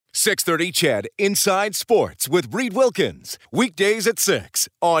630 CHED Inside Sports with Reed Wilkins. Weekdays at 6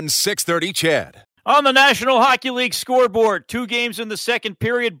 on 630 CHED. On the National Hockey League scoreboard, 2 games in the second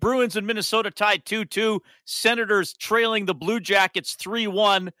period. Bruins and Minnesota tied 2-2. Senators trailing the Blue Jackets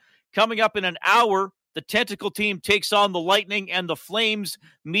 3-1. Coming up in an hour, the Tentacle team takes on the Lightning, and the Flames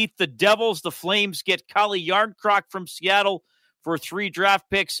meet the Devils. The Flames get Kalle Järnkrok from Seattle for 3 draft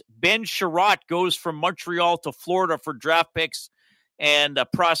picks. Ben Sherratt goes from Montreal to Florida for draft picks and a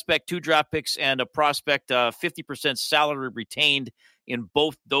prospect, 2 draft picks, and a prospect, 50% salary retained in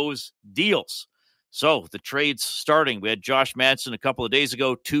both those deals. So the trade's starting. We had Josh Manson a couple of days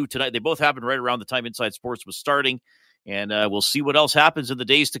ago, 2 tonight. They both happened right around the time Inside Sports was starting. And we'll see what else happens in the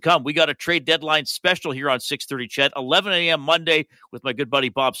days to come. We got a trade deadline special here on 630 CHED, 11 a.m. Monday with my good buddy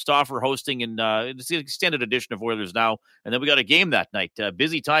Bob Stauffer hosting, and it's an extended edition of Oilers Now. And then we got a game that night.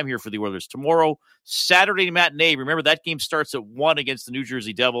 Busy time here for the Oilers. Tomorrow, Saturday matinee. Remember, that game starts at 1 against the New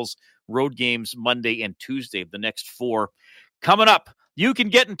Jersey Devils. Road games Monday and Tuesday, the next 4. Coming up, you can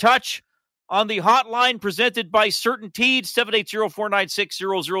get in touch on the hotline presented by CertainTeed,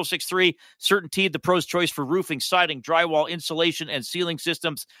 780-496-0063. CertainTeed, the pro's choice for roofing, siding, drywall, insulation, and ceiling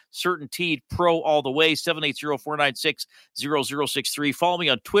systems. CertainTeed, pro all the way, 780-496-0063. Follow me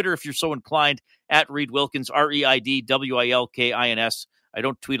on Twitter if you're so inclined, at Reed Wilkins, ReidWilkins. I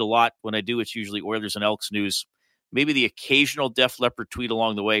don't tweet a lot. When I do, it's usually Oilers and Elks news. Maybe the occasional Def Leppard tweet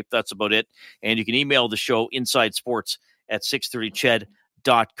along the way. That's about it. And you can email the show, Inside Sports, at 630ched.com.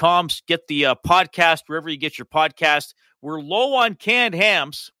 Get the podcast wherever you get your podcast. We're low on canned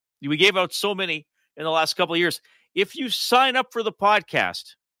hams. We gave out so many in the last couple of years. If you sign up for the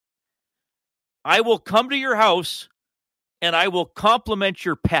podcast, I will come to your house and I will compliment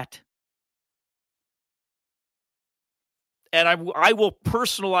your pet. And I will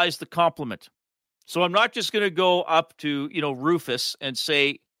personalize the compliment. So I'm not just going to go up to, Rufus and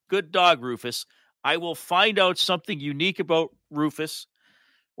say, "Good dog, Rufus." I will find out something unique about Rufus.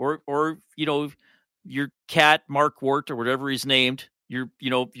 Or your cat, Mark Wart, or whatever he's named, your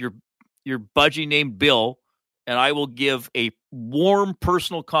budgie named Bill, and I will give a warm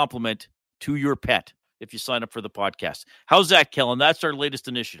personal compliment to your pet if you sign up for the podcast. How's that, Kellen? That's our latest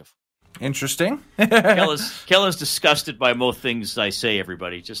initiative. Interesting. Kellen's disgusted by most things I say,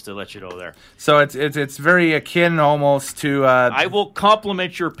 everybody, just to let you know there. So it's very akin almost to... I will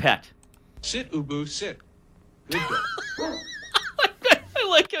compliment your pet. Sit, Ubu, sit. Good dog. I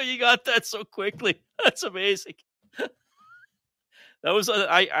like how you got that so quickly. That's amazing. That was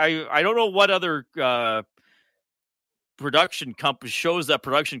I don't know what other production shows that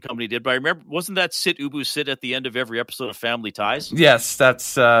production company did, but I remember, wasn't that "Sit Ubu Sit" at the end of every episode of Family Ties? Yes,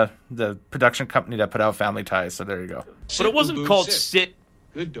 that's the production company that put out Family Ties. So there you go. But it wasn't called Sit.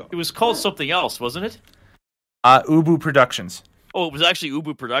 Good dog. It was called something else, wasn't it? Ubu Productions. Oh, it was actually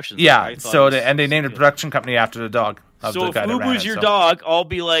Ubu Productions. Yeah. They named a production company after the dog. So if Ubu's your dog, I'll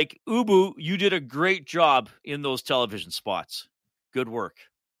be like, "Ubu, you did a great job in those television spots. Good work."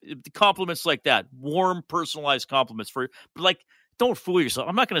 Compliments like that, warm, personalized compliments but don't fool yourself.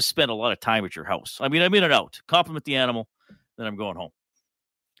 I'm not going to spend a lot of time at your house. I mean, I'm in and out. Compliment the animal, then I'm going home.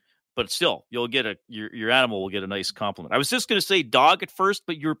 But still, you'll get your animal will get a nice compliment. I was just going to say dog at first,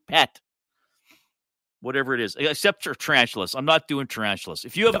 but your pet, whatever it is, except for tarantulas. I'm not doing tarantulas.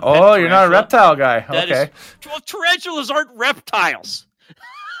 If you have a pet you're not a reptile guy. Okay. Well, tarantulas aren't reptiles.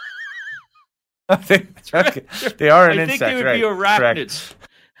 They are an insect. I think they would be arachnids.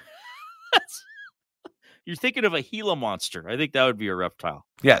 You're thinking of a Gila monster. I think that would be a reptile.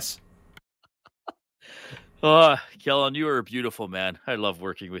 Yes. Kellen, you are a beautiful man. I love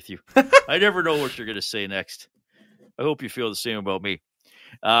working with you. I never know what you're going to say next. I hope you feel the same about me.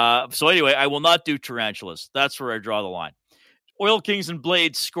 So anyway, I will not do tarantulas. That's where I draw the line. Oil Kings and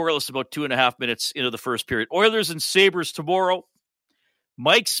Blades scoreless about 2.5 minutes into the first period. Oilers and Sabres tomorrow.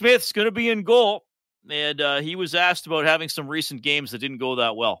 Mike Smith's going to be in goal, and he was asked about having some recent games that didn't go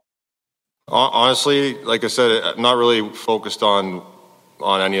that well. Honestly, like I said, I'm not really focused on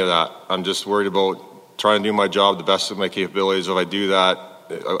any of that. I'm just worried about trying to do my job the best of my capabilities. If I do that,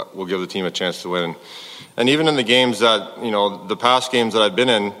 we'll give the team a chance to win. And even in the games that, the past games that I've been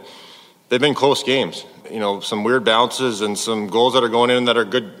in, they've been close games. Some weird bounces and some goals that are going in that are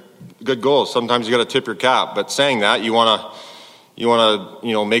good goals. Sometimes you got to tip your cap. But saying that, you want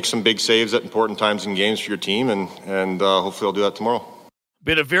to make some big saves at important times in games for your team, and hopefully I'll do that tomorrow.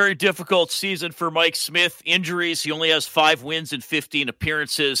 Been a very difficult season for Mike Smith. Injuries, he only has 5 wins and 15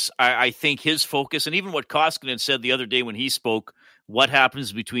 appearances. I think his focus, and even what Koskinen said the other day when he spoke, what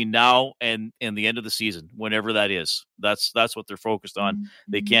happens between now and the end of the season, whenever that is. That's what they're focused on.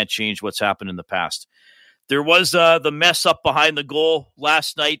 They can't change what's happened in the past. There was the mess up behind the goal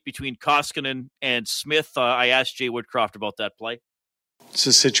last night between Koskinen and Smith. I asked Jay Woodcroft about that play. It's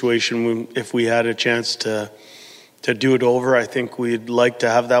a situation when, if we had a chance to do it over, I think we'd like to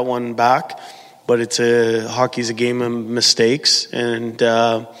have that one back. But hockey's a game of mistakes, and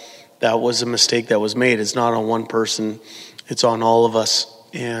that was a mistake that was made. It's not on one person; it's on all of us.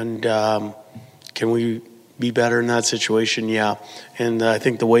 And can we be better in that situation? Yeah. And I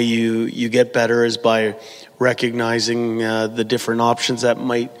think the way you get better is by recognizing the different options that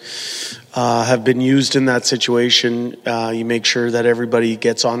might have been used in that situation. You make sure that everybody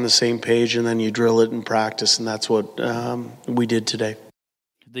gets on the same page, and then you drill it in practice, and that's what we did today.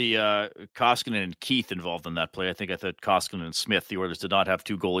 The Koskinen and Keith involved in that play. I thought Koskinen and Smith, the Oilers, did not have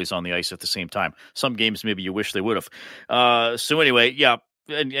two goalies on the ice at the same time. Some games maybe you wish they would have. So anyway, yeah,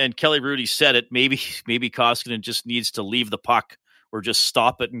 and Kelly Rudy said it. Maybe Koskinen just needs to leave the puck or just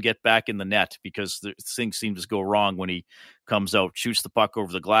stop it and get back in the net, because things seem to go wrong when he comes out, shoots the puck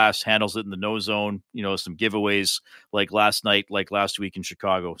over the glass, handles it in the no zone, some giveaways like last night, like last week in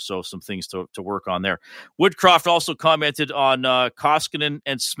Chicago. So some things to work on there. Woodcroft also commented on Koskinen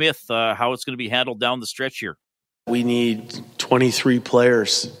and Smith, how it's going to be handled down the stretch here. We need 23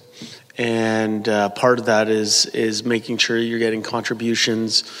 players. And part of that is making sure you're getting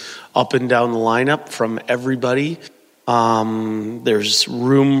contributions up and down the lineup from everybody. There's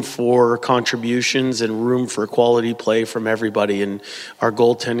room for contributions and room for quality play from everybody, and our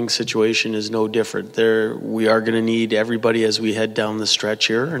goaltending situation is no different. We are going to need everybody as we head down the stretch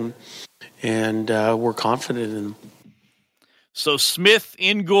here, and we're confident in them. So Smith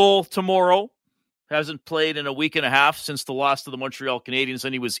in goal tomorrow. Hasn't played in a week and a half since the loss to the Montreal Canadiens,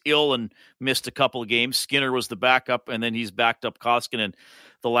 and he was ill and missed a couple of games. Skinner was the backup, and then he's backed up Koskinen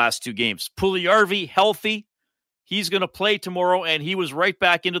the last two games. Puljujarvi healthy. He's going to play tomorrow, and he was right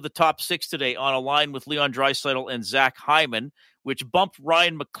back into the top six today on a line with Leon Draisaitl and Zach Hyman, which bumped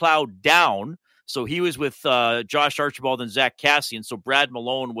Ryan McLeod down. So he was with Josh Archibald and Zach Kassian. So Brad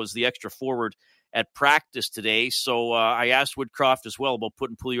Malone was the extra forward at practice today. So I asked Woodcroft as well about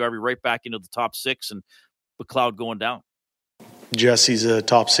putting Puljujarvi right back into the top six and McLeod going down. Jesse's a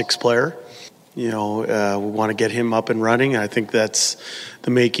top six player. We want to get him up and running. I think that's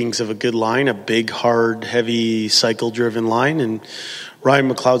the makings of a good line, a big, hard, heavy, cycle-driven line. And Ryan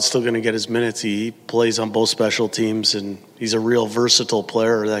McLeod's still going to get his minutes. He plays on both special teams, and he's a real versatile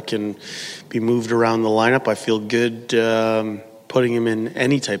player that can be moved around the lineup. I feel good putting him in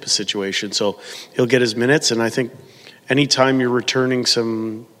any type of situation. So he'll get his minutes, and I think anytime you're returning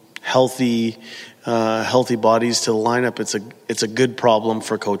some healthy bodies to the lineup, it's a good problem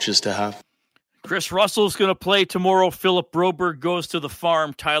for coaches to have. Chris Russell's going to play tomorrow. Philip Broberg goes to the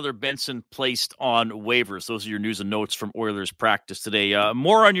farm. Tyler Benson placed on waivers. Those are your news and notes from Oilers practice today.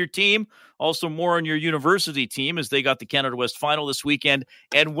 More on your team, also more on your university team, as they got the Canada West final this weekend.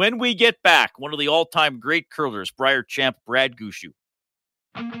 And when we get back, one of the all-time great curlers, Brier champ Brad Gushue.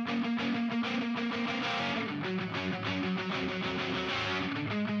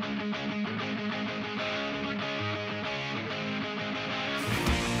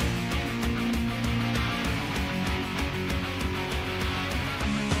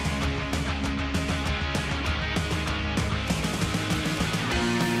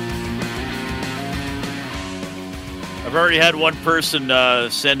 I've already had one person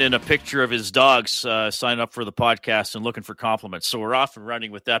send in a picture of his dogs, sign up for the podcast and looking for compliments. So we're off and running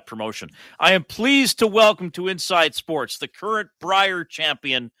with that promotion. I am pleased to welcome to Inside Sports the current Brier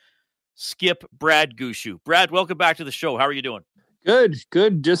champion, Skip Brad Gushue. Brad, welcome back to the show. How are you doing? Good.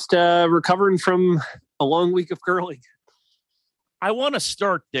 Just recovering from a long week of curling. I want to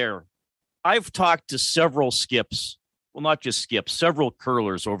start there. I've talked to several Skips, well, not just Skips, several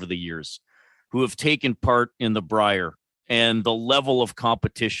curlers over the years who have taken part in the Brier, and the level of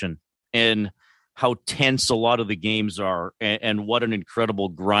competition and how tense a lot of the games are, and what an incredible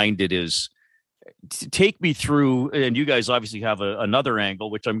grind it is. Take me through, and you guys obviously have another angle,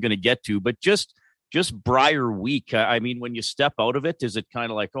 which I'm going to get to, but just Brier week. I mean, when you step out of it, is it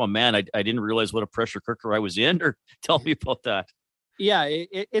kind of like, oh man, I didn't realize what a pressure cooker I was in? Or tell me about that. Yeah,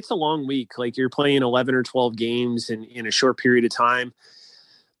 it's a long week. Like, you're playing 11 or 12 games in a short period of time.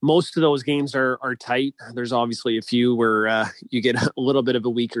 Most of those games are tight. There's obviously a few where you get a little bit of a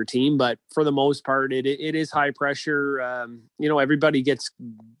weaker team, but for the most part, it is high pressure. Everybody gets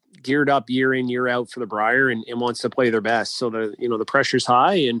geared up year in, year out for the Brier and wants to play their best. So the pressure's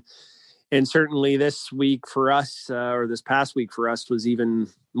high, and certainly this week for us, or this past week for us, was even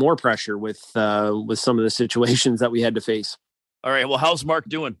more pressure with some of the situations that we had to face. All right. Well, how's Mark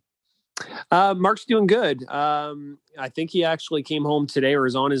doing? Mark's doing good. I think he actually came home today or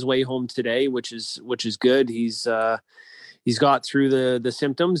is on his way home today, which is good. He's got through the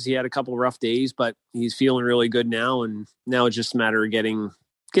symptoms. He had a couple of rough days, but he's feeling really good now. And now it's just a matter of getting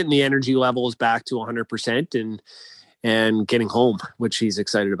the energy levels back to 100% and getting home, which he's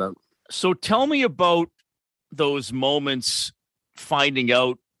excited about. So tell me about those moments finding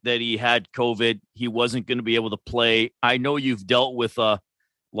out that he had COVID, he wasn't going to be able to play. I know you've dealt with a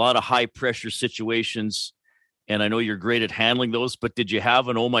lot of high pressure situations, and I know you're great at handling those, but did you have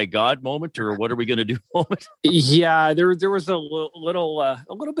an, oh my God moment, or what are we going to do moment? Yeah, there was a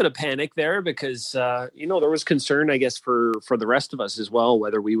little bit of panic there because, there was concern, I guess, for the rest of us as well,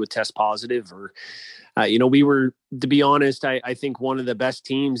 whether we would test positive or, we were, to be honest, I think one of the best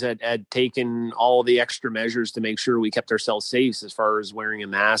teams that had taken all the extra measures to make sure we kept ourselves safe as far as wearing a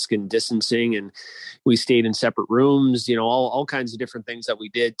mask and distancing. And we stayed in separate rooms, all kinds of different things that we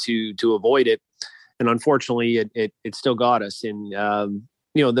did to avoid it. And unfortunately, it still got us. And,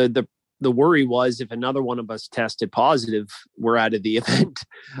 the worry was if another one of us tested positive, we're out of the event.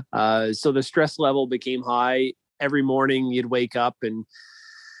 So the stress level became high. Every morning you'd wake up and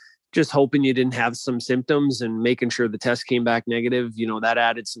just hoping you didn't have some symptoms and making sure the test came back negative, that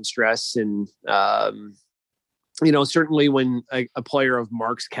added some stress. And, certainly when a player of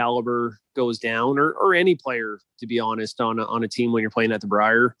Mark's caliber goes down or any player, to be honest, on a team when you're playing at the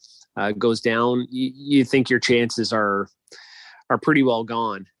Brier, goes down, you think your chances are pretty well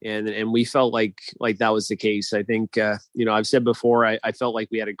gone. And we felt like that was the case. I think, I've said before, I felt like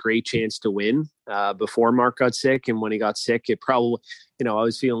we had a great chance to win before Mark got sick. And when he got sick, it probably, I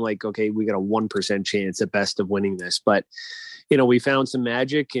was feeling like, okay, we got a 1% chance at best of winning this. But, we found some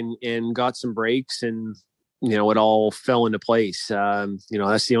magic and got some breaks and, it all fell into place.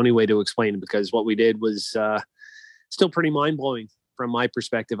 That's the only way to explain it, because what we did was still pretty mind blowing from my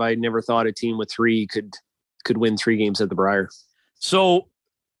perspective. I never thought a team with 3 could win 3 games at the Brier. So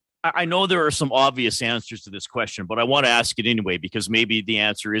I know there are some obvious answers to this question, but I want to ask it anyway, because maybe the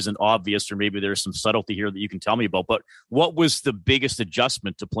answer isn't obvious, or maybe there's some subtlety here that you can tell me about. But what was the biggest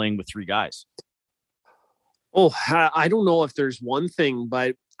adjustment to playing with 3 guys? Oh, I don't know if there's one thing,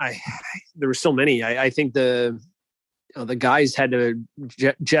 but there were so many. I think the guys had to,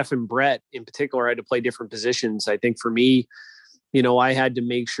 Jeff and Brett in particular, had to play different positions. I think for me, I had to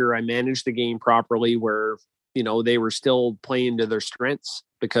make sure I managed the game properly where, they were still playing to their strengths,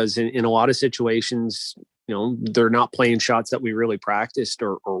 because in a lot of situations, they're not playing shots that we really practiced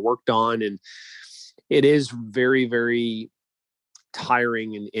or worked on. And it is very, very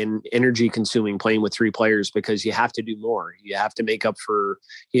tiring and energy consuming playing with 3 players, because you have to do more. You have to make up for,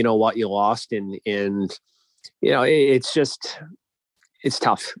 what you lost. And it's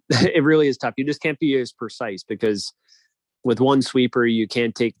tough. It really is tough. You just can't be as precise, because with 1 sweeper, you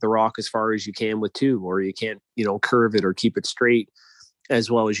can't take the rock as far as you can with 2, or you can't, curve it or keep it straight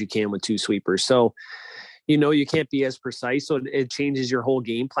as well as you can with 2 sweepers. So, you can't be as precise. So it changes your whole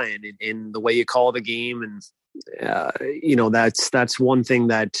game plan in the way you call the game. And, that's one thing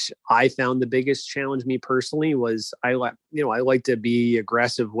that I found the biggest challenge me personally was I like to be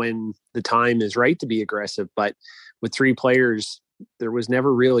aggressive when the time is right to be aggressive, but with 3 players, there was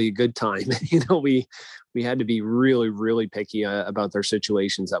never really a good time. We had to be really, really picky about their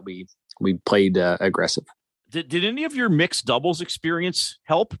situations that we played aggressive. Did any of your mixed doubles experience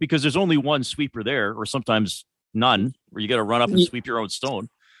help? Because there's only 1 sweeper there, or sometimes none, where you got to run up and sweep your own stone.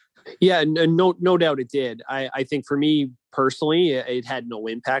 Yeah, no doubt it did. I think for me personally, it had no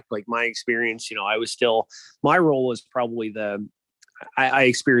impact. Like my experience, I was still, my role was probably I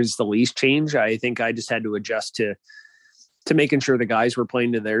experienced the least change. I think I just had to adjust to making sure the guys were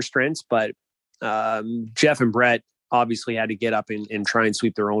playing to their strengths. But Jeff and Brett obviously had to get up and try and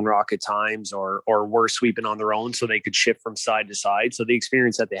sweep their own rock at times, or were sweeping on their own so they could shift from side to side. So the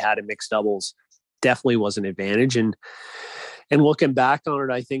experience that they had in mixed doubles definitely was an advantage. And looking back on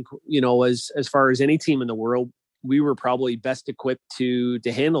it, I think, as far as any team in the world, we were probably best equipped to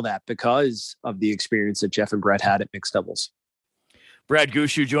handle that because of the experience that Jeff and Brett had at mixed doubles. Brad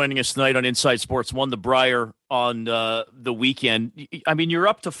Gushue joining us tonight on Inside Sports. Won the Brier on the weekend. I mean, you're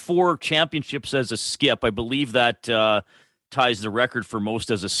up to 4 championships as a skip. I believe that ties the record for most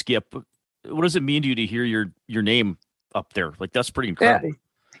as a skip. What does it mean to you to hear your name up there? Like, that's pretty incredible.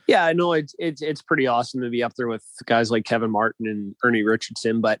 Yeah, I know it's pretty awesome to be up there with guys like Kevin Martin and Ernie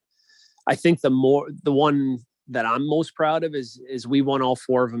Richardson. But I think the one that I'm most proud of is we won all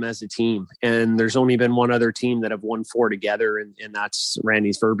 4 of them as a team. And there's only been one other team that have won 4 together, and that's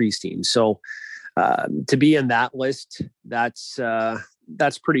Randy's Verbee's team. So to be in that list, that's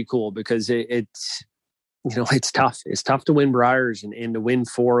pretty cool, because it's tough. It's tough to win Briers and to win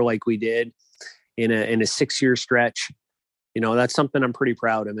 4 like we did in a 6-year stretch. That's something I'm pretty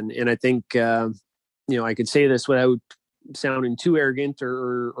proud of. And I think, I could say this without sounding too arrogant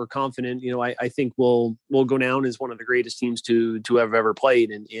or confident. I think we'll go down as one of the greatest teams to have ever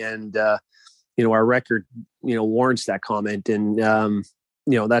played. And our record, warrants that comment. And,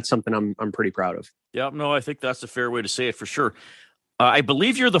 that's something I'm pretty proud of. Yeah, no, I think that's a fair way to say it for sure. I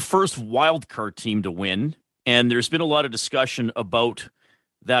believe you're the first wild card team to win. And there's been a lot of discussion about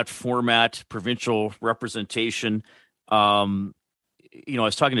that format, provincial representation. I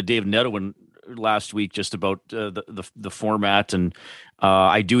was talking to Dave Netowin last week just about the format, and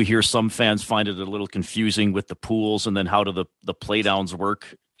I do hear some fans find it a little confusing with the pools and then how do the playdowns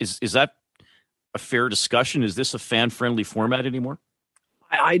work. Is that a fair discussion? Is this a fan-friendly format anymore?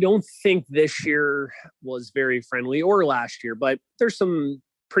 I don't think this year was very friendly, or last year, but there's some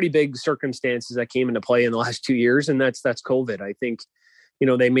pretty big circumstances that came into play in the last 2 years, and that's COVID. I think,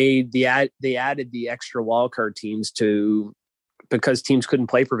 they added the extra wildcard teams because teams couldn't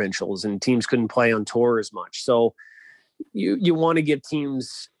play provincials and teams couldn't play on tour as much. So you want to give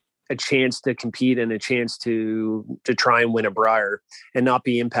teams a chance to compete and a chance to try and win a Brier and not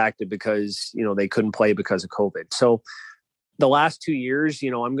be impacted because, they couldn't play because of COVID. So the last 2 years,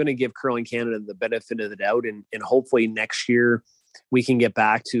 I'm going to give Curling Canada the benefit of the doubt, and hopefully next year we can get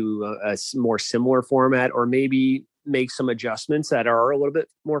back to a more similar format, or maybe make some adjustments that are a little bit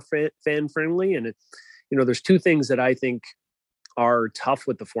more fan friendly. And, there's 2 things that I think are tough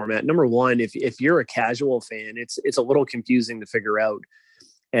with the format. Number one, if you're a casual fan, it's a little confusing to figure out.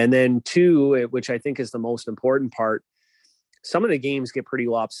 And then 2, which I think is the most important part, some of the games get pretty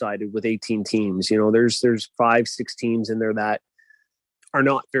lopsided with 18 teams. There's 5-6 teams in there that are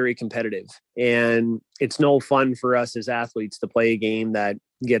not very competitive, and it's no fun for us as athletes to play a game that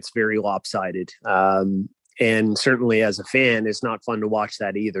gets very lopsided. And certainly as a fan, it's not fun to watch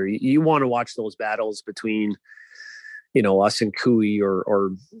that either. You want to watch those battles between, us and Cooey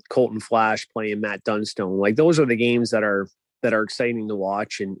or Colton Flash playing Matt Dunstone. Like, those are the games that are exciting to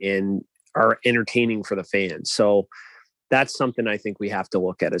watch and are entertaining for the fans. So that's something I think we have to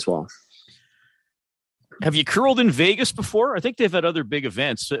look at as well. Have you curled in Vegas before? I think they've had other big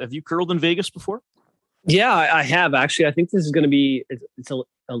events. Have you curled in Vegas before? Yeah, I have actually. I think this is going to be at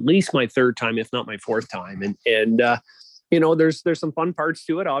least my 3rd time, if not my 4th time. And there's some fun parts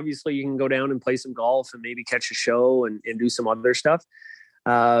to it. Obviously, you can go down and play some golf and maybe catch a show and do some other stuff.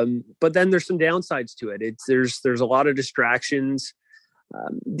 But then there's some downsides to it. There's a lot of distractions.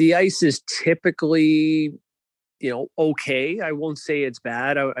 The ice is typically, okay. I won't say it's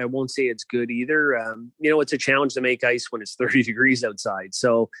bad. I won't say it's good either. It's a challenge to make ice when it's 30 degrees outside.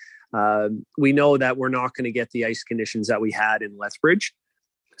 So we know that we're not going to get the ice conditions that we had in Lethbridge.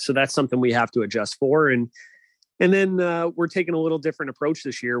 So that's something we have to adjust for. And then we're taking a little different approach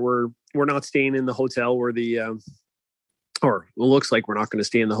this year. We're not staying in the hotel where or it looks like we're not going to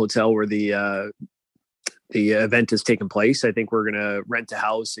stay in the hotel where the event is taking place. I think we're going to rent a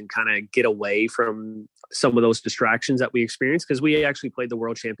house and kind of get away from some of those distractions that we experienced, because we actually played the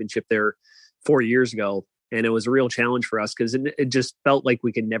World Championship there 4 years ago. And it was a real challenge for us because it just felt like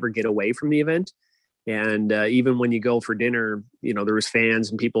we could never get away from the event. And even when you go for dinner, there was fans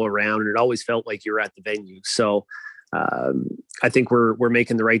and people around, and it always felt like you were at the venue. So I think we're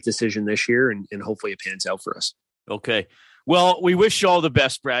making the right decision this year, and hopefully it pans out for us. Okay. Well, we wish you all the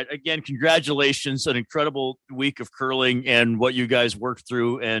best, Brad. Again, congratulations. An incredible week of curling, and what you guys worked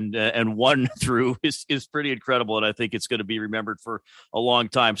through and won through is pretty incredible. And I think it's going to be remembered for a long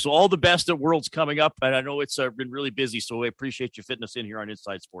time. So all the best at Worlds coming up. And I know it's been really busy, so I appreciate you fitting us in here on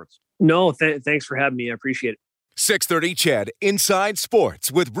Inside Sports. No, thanks for having me. I appreciate it. 6:30 CHED Inside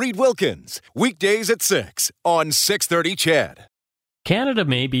Sports with Reed Wilkins. Weekdays at 6 on 6:30 CHED. Canada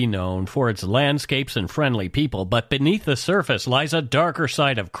may be known for its landscapes and friendly people, but beneath the surface lies a darker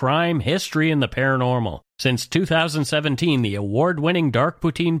side of crime, history, and the paranormal. Since 2017, the award-winning Dark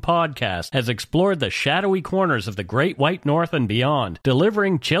Poutine podcast has explored the shadowy corners of the Great White North and beyond,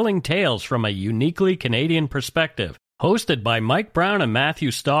 delivering chilling tales from a uniquely Canadian perspective. Hosted by Mike Brown and Matthew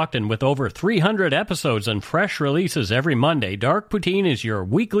Stockton, with over 300 episodes and fresh releases every Monday, Dark Poutine is your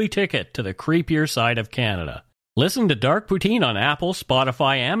weekly ticket to the creepier side of Canada. Listen to Dark Poutine on Apple,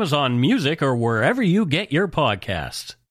 Spotify, Amazon Music, or wherever you get your podcasts.